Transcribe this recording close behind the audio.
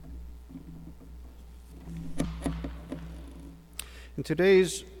In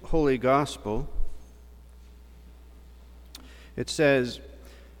today's Holy Gospel, it says,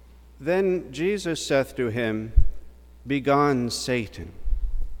 "Then Jesus saith to him, Begone, Satan.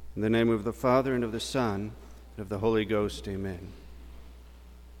 In the name of the Father, and of the Son, and of the Holy Ghost, amen."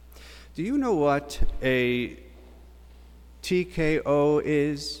 Do you know what a TKO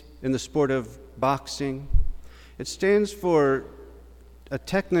is in the sport of boxing? It stands for a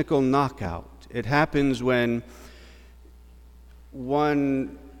technical knockout. It happens when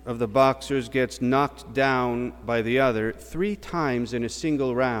one of the boxers gets knocked down by the other 3 times in a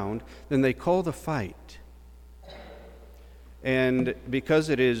single round, then they call the fight. And because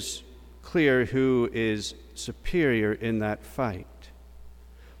it is clear who is superior in that fight.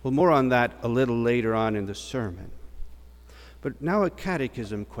 Well, more on that a little later on in the sermon. But now a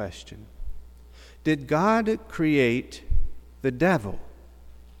catechism question. Did God create the devil?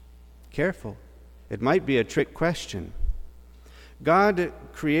 Careful, it might be a trick question. God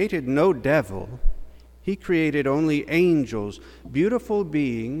created no devil. He created only angels, beautiful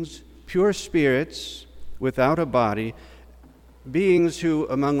beings, pure spirits without a body, beings who,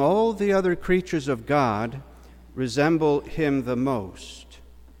 among all the other creatures of God, resemble him the most.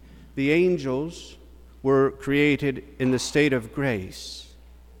 The angels were created in the state of grace.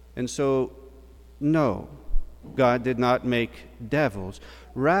 And so, no, God did not make devils.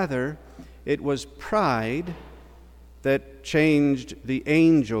 Rather, it was pride that changed the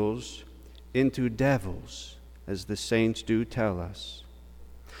angels into devils, as the saints do tell us.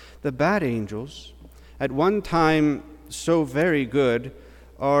 The bad angels, at one time so very good,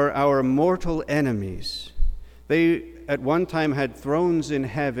 are our mortal enemies. They at one time had thrones in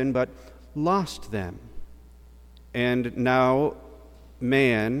heaven, but lost them. And now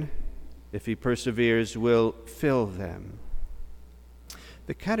man, if he perseveres, will fill them.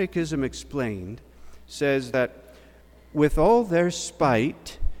 The Catechism Explained says that with all their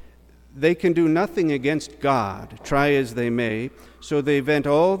spite, they can do nothing against God, try as they may, so they vent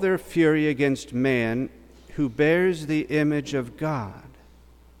all their fury against man, who bears the image of God.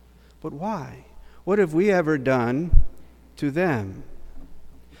 But why? What have we ever done to them?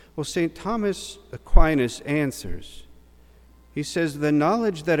 Well, St. Thomas Aquinas answers. He says, "The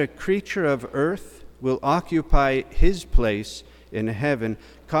knowledge that a creature of earth will occupy his place in heaven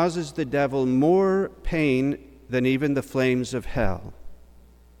causes the devil more pain than even the flames of hell."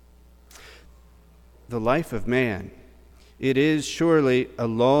 The life of man, it is surely a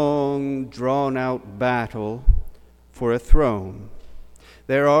long, drawn-out battle for a throne.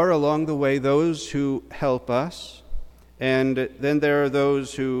 There are along the way those who help us, and then there are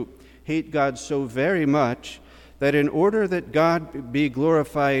those who hate God so very much that in order that God be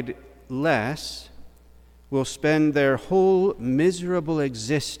glorified less, will spend their whole miserable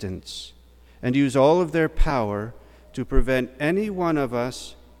existence and use all of their power to prevent any one of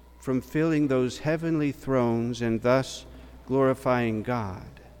us from filling those heavenly thrones and thus glorifying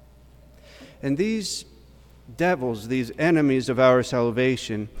God. And these devils, these enemies of our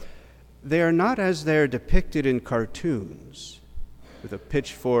salvation, they are not as they're depicted in cartoons, with a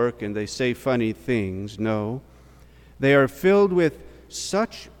pitchfork and they say funny things. No, they are filled with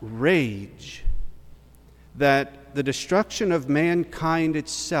such rage that the destruction of mankind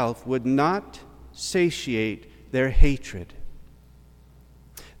itself would not satiate their hatred.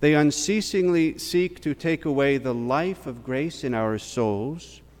 They unceasingly seek to take away the life of grace in our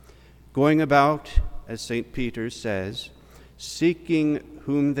souls, going about, as St. Peter says, seeking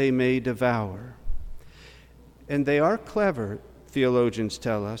whom they may devour. And they are clever, theologians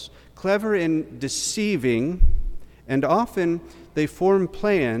tell us, clever in deceiving, and often they form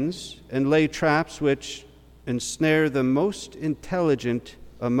plans and lay traps which ensnare the most intelligent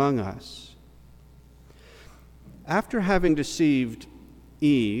among us. After having deceived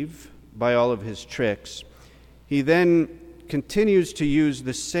Eve by all of his tricks, he then continues to use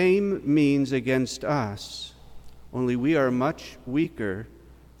the same means against us, only we are much weaker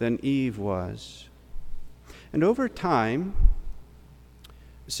than Eve was. And over time,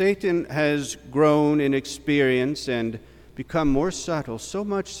 Satan has grown in experience and become more subtle, so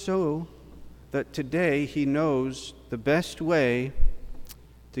much so that today he knows the best way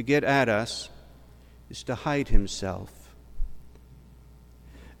to get at us is to hide himself.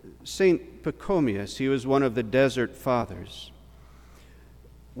 St. Pachomius, he was one of the desert fathers.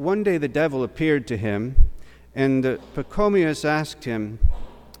 One day the devil appeared to him, and Pachomius asked him,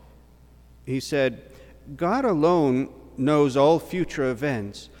 he said, "God alone knows all future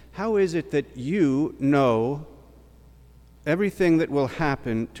events. How is it that you know everything that will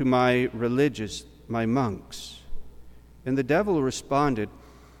happen to my religious, my monks?" And the devil responded,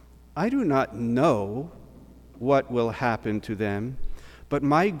 "I do not know what will happen to them, but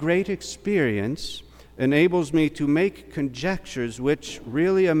my great experience enables me to make conjectures which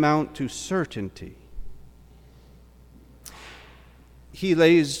really amount to certainty. He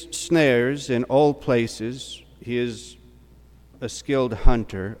lays snares in all places. He is a skilled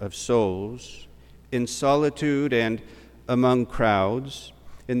hunter of souls, in solitude and among crowds,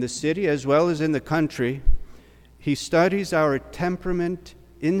 in the city as well as in the country. He studies our temperament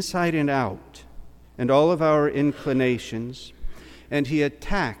inside and out, and all of our inclinations, and he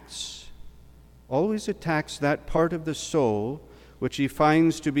always attacks that part of the soul which he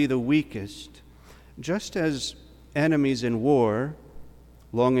finds to be the weakest, just as enemies in war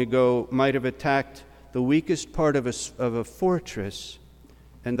long ago might have attacked the weakest part of a fortress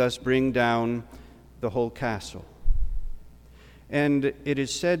and thus bring down the whole castle. And it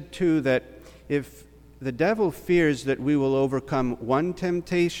is said, too, that if the devil fears that we will overcome one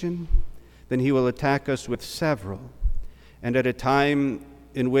temptation, then he will attack us with several. And at a time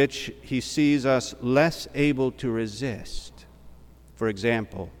in which he sees us less able to resist, for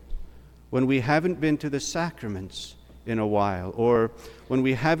example, when we haven't been to the sacraments in a while, or when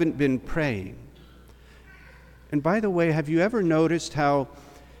we haven't been praying. And by the way, have you ever noticed how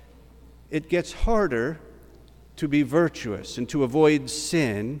it gets harder to be virtuous and to avoid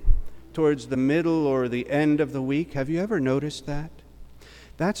sin towards the middle or the end of the week? Have you ever noticed that?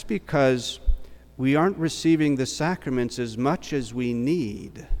 That's because we aren't receiving the sacraments as much as we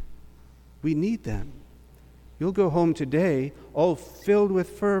need. We need them. You'll go home today all filled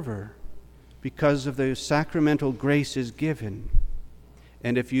with fervor because of the sacramental graces given.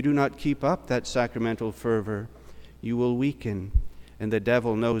 And if you do not keep up that sacramental fervor, you will weaken, and the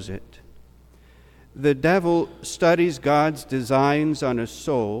devil knows it. The devil studies God's designs on a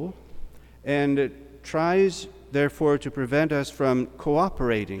soul and tries, therefore, to prevent us from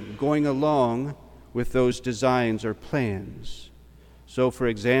cooperating, going along with those designs or plans. So, for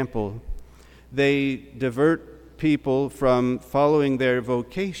example, they divert people from following their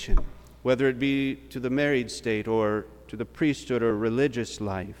vocation, whether it be to the married state or to the priesthood or religious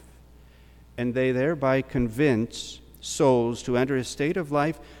life, and they thereby convince souls to enter a state of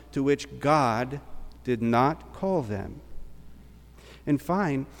life to which God did not call them. And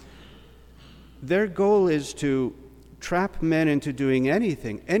fine, their goal is to trap men into doing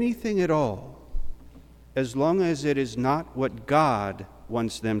anything at all, as long as it is not what God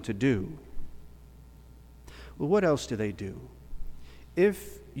wants them to do. Well, what else do they do?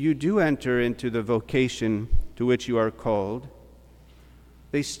 If you do enter into the vocation to which you are called,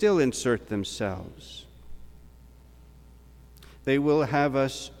 they still insert themselves. They will have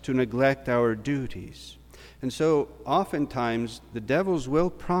us to neglect our duties. And so oftentimes the devils will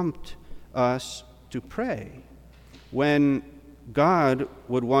prompt us to pray when God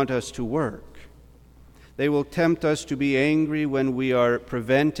would want us to work. They will tempt us to be angry when we are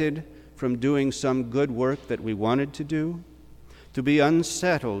prevented from doing some good work that we wanted to do, to be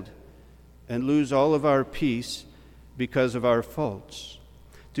unsettled and lose all of our peace because of our faults,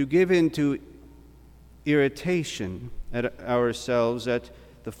 to give in to irritation at ourselves at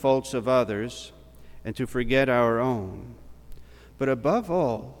the faults of others, and to forget our own. But above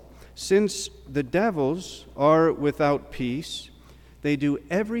all, since the devils are without peace, they do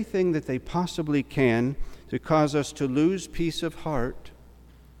everything that they possibly can to cause us to lose peace of heart,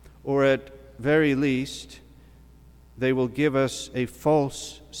 or at very least, they will give us a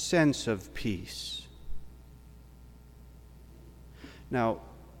false sense of peace. Now,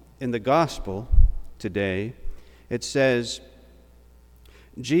 in the gospel today, it says,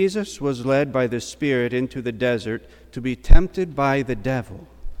 Jesus was led by the Spirit into the desert to be tempted by the devil.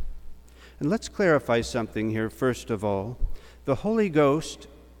 And let's clarify something here first of all. The Holy Ghost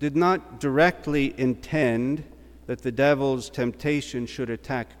did not directly intend that the devil's temptation should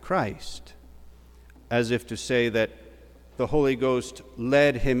attack Christ, as if to say that the Holy Ghost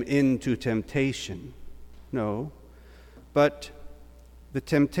led him into temptation. No, but the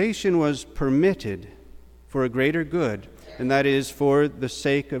temptation was permitted for a greater good, and that is for the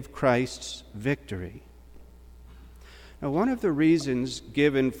sake of Christ's victory. Now, one of the reasons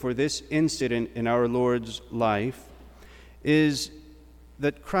given for this incident in our Lord's life is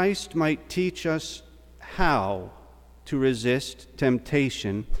that Christ might teach us how to resist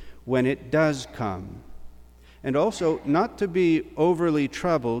temptation when it does come, and also not to be overly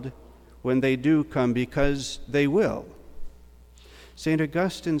troubled when they do come, because they will. St.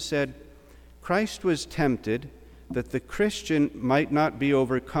 Augustine said, Christ was tempted that the Christian might not be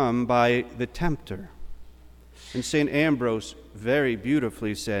overcome by the tempter. And St. Ambrose very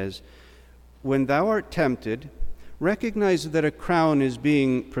beautifully says, when thou art tempted, recognize that a crown is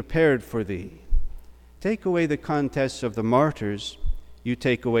being prepared for thee. Take away the contests of the martyrs, you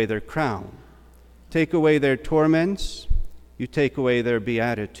take away their crown. Take away their torments, you take away their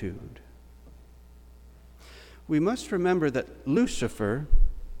beatitude. We must remember that Lucifer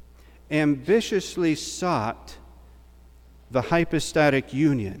ambitiously sought the hypostatic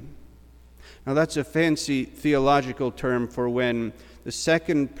union. Now, that's a fancy theological term for when the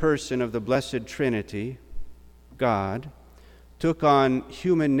second person of the Blessed Trinity, God, took on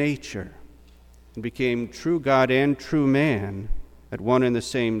human nature and became true God and true man at one and the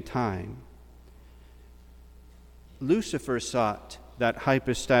same time. Lucifer sought that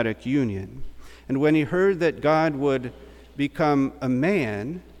hypostatic union, and when he heard that God would become a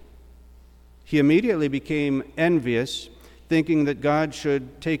man, he immediately became envious, thinking that God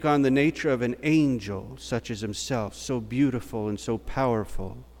should take on the nature of an angel such as himself, so beautiful and so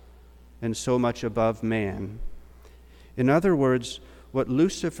powerful and so much above man. In other words, what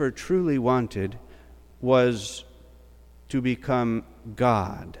Lucifer truly wanted was to become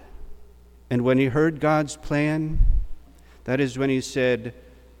God. And when he heard God's plan, that is when he said,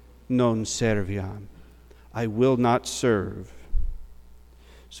 non serviam, I will not serve.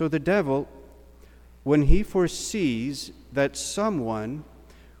 So the devil, when he foresees that someone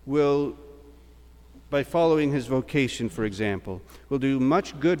will, by following his vocation, for example, will do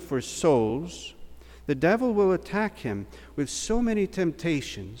much good for souls, the devil will attack him with so many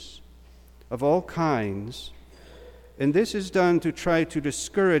temptations of all kinds, and this is done to try to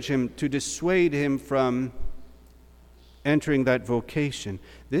discourage him, to dissuade him from entering that vocation.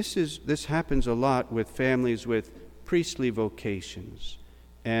 This happens a lot with families with priestly vocations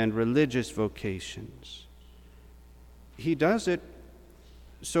and religious vocations. He does it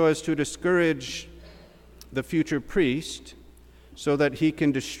so as to discourage the future priest, so that he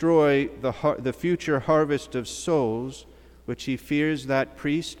can destroy the future harvest of souls which he fears that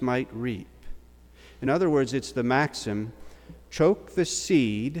priest might reap. In other words, it's the maxim, choke the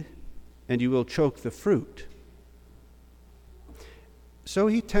seed and you will choke the fruit. So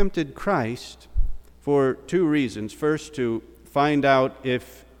he tempted Christ for two reasons. First, to find out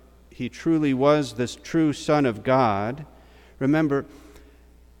if he truly was this true Son of God. Remember,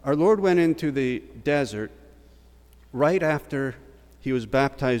 our Lord went into the desert right after he was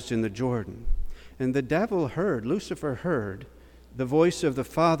baptized in the Jordan. And the devil heard, Lucifer heard, the voice of the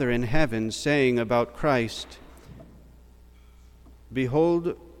Father in heaven saying about Christ,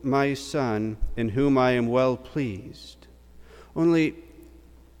 behold my Son, in whom I am well pleased. Only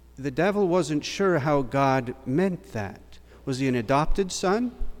the devil wasn't sure how God meant that. Was he an adopted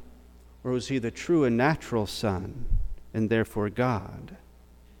son? Or was he the true and natural Son, and therefore God?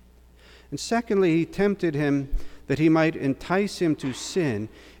 And secondly, he tempted him that he might entice him to sin.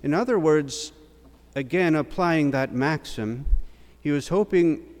 In other words, again applying that maxim, he was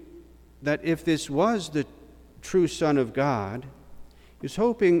hoping that if this was the true Son of God, he was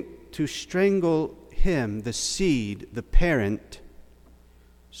hoping to strangle him, the seed, the parent,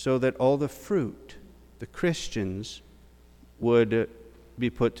 so that all the fruit, the Christians, would be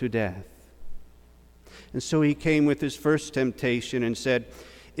put to death. And so he came with his first temptation and said,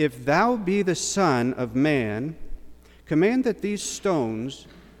 if thou be the Son of man, command that these stones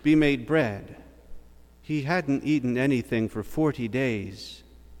be made bread. He hadn't eaten anything for 40 days.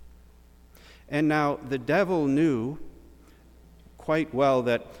 And now the devil knew quite well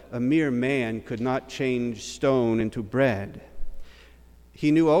that a mere man could not change stone into bread.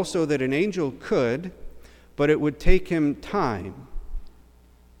 He knew also that an angel could, but it would take him time.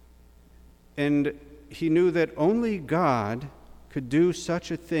 And he knew that only God could do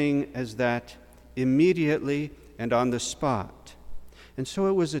such a thing as that immediately and on the spot. And so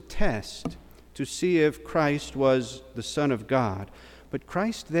it was a test to see if Christ was the Son of God. But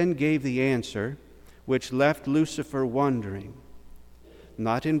Christ then gave the answer, which left Lucifer wondering.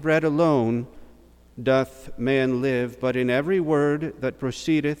 Not in bread alone doth man live, but in every word that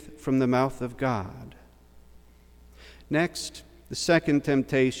proceedeth from the mouth of God. Next, the second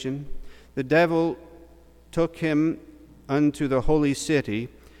temptation, the devil took him unto the holy city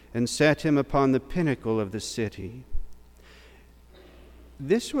and set him upon the pinnacle of the city.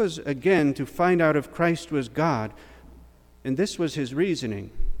 This was, again, to find out if Christ was God, and this was his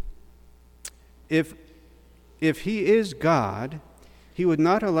reasoning. If he is God, he would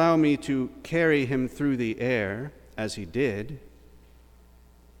not allow me to carry him through the air, as he did.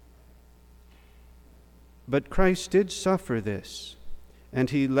 But Christ did suffer this, and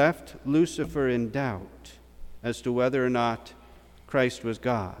he left Lucifer in doubt as to whether or not Christ was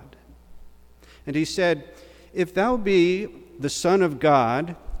God. And he said, if thou be the Son of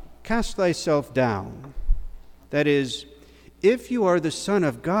God, cast thyself down. That is, if you are the Son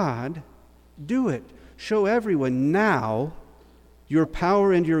of God, do it. Show everyone now your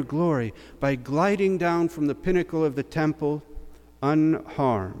power and your glory by gliding down from the pinnacle of the temple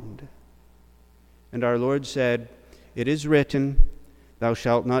unharmed. And our Lord said, "It is written, thou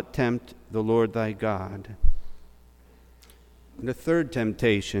shalt not tempt the Lord thy God." And the third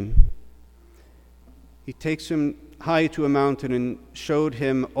temptation, he takes him high to a mountain and showed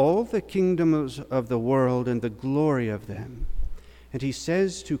him all the kingdoms of the world and the glory of them. And he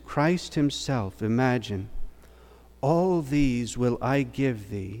says to Christ himself, imagine, all these will I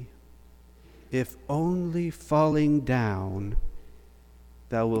give thee, if only falling down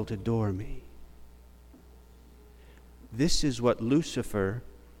thou wilt adore me. This is what Lucifer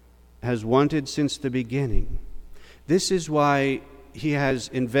has wanted since the beginning. This is why he has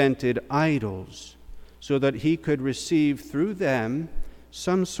invented idols, so that he could receive through them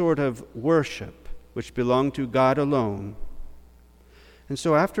some sort of worship which belonged to God alone. And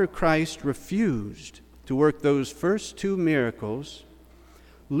so after Christ refused to work those first two miracles,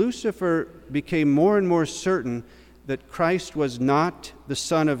 Lucifer became more and more certain that Christ was not the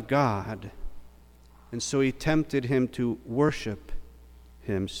Son of God, and so he tempted him to worship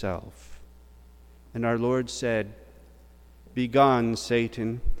himself. And our Lord said, "Begone,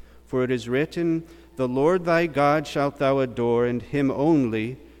 Satan, for it is written, the Lord thy God shalt thou adore, and him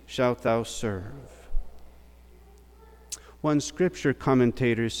only shalt thou serve." One scripture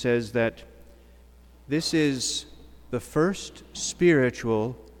commentator says that this is the first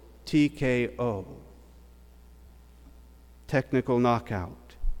spiritual TKO, technical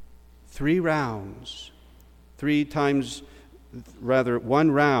knockout. 3 rounds,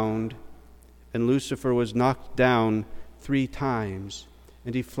 1 round, and Lucifer was knocked down 3 times,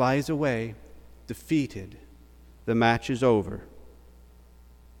 and he flies away defeated. The match is over.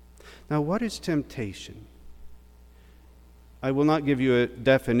 Now, what is temptation? I will not give you a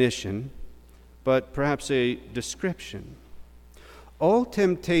definition, but perhaps a description. All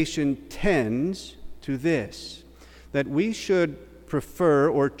temptation tends to this, that we should prefer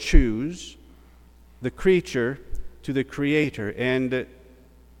or choose the creature to the Creator and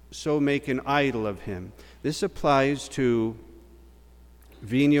so make an idol of him. This applies to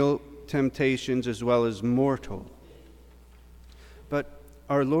venial temptations as well as mortal. But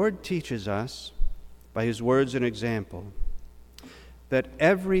our Lord teaches us, by his words and example, that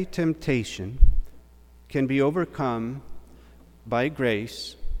every temptation can be overcome by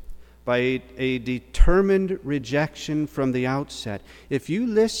grace, by a determined rejection from the outset. If you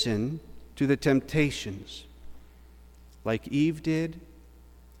listen to the temptations like Eve did,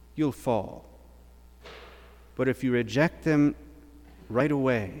 you'll fall. But if you reject them right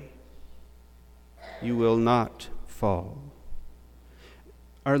away, you will not fall.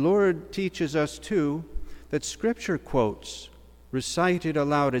 Our Lord teaches us, too, that Scripture quotes recited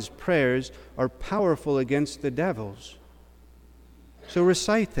aloud as prayers are powerful against the devils. So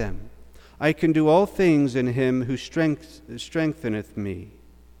recite them. I can do all things in him who strengtheneth me.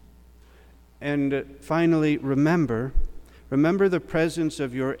 And finally, remember the presence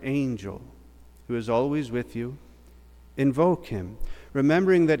of your angel who is always with you. Invoke him,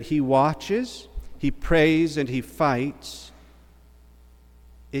 remembering that he watches, he prays, and he fights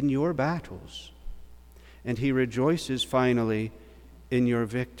in your battles. And he rejoices finally in your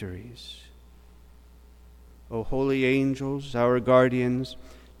victories. O holy angels, our guardians,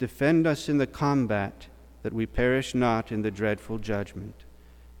 defend us in the combat, that we perish not in the dreadful judgment.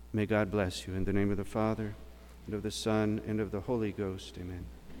 May God bless you. In the name of the Father, and of the Son, and of the Holy Ghost. Amen.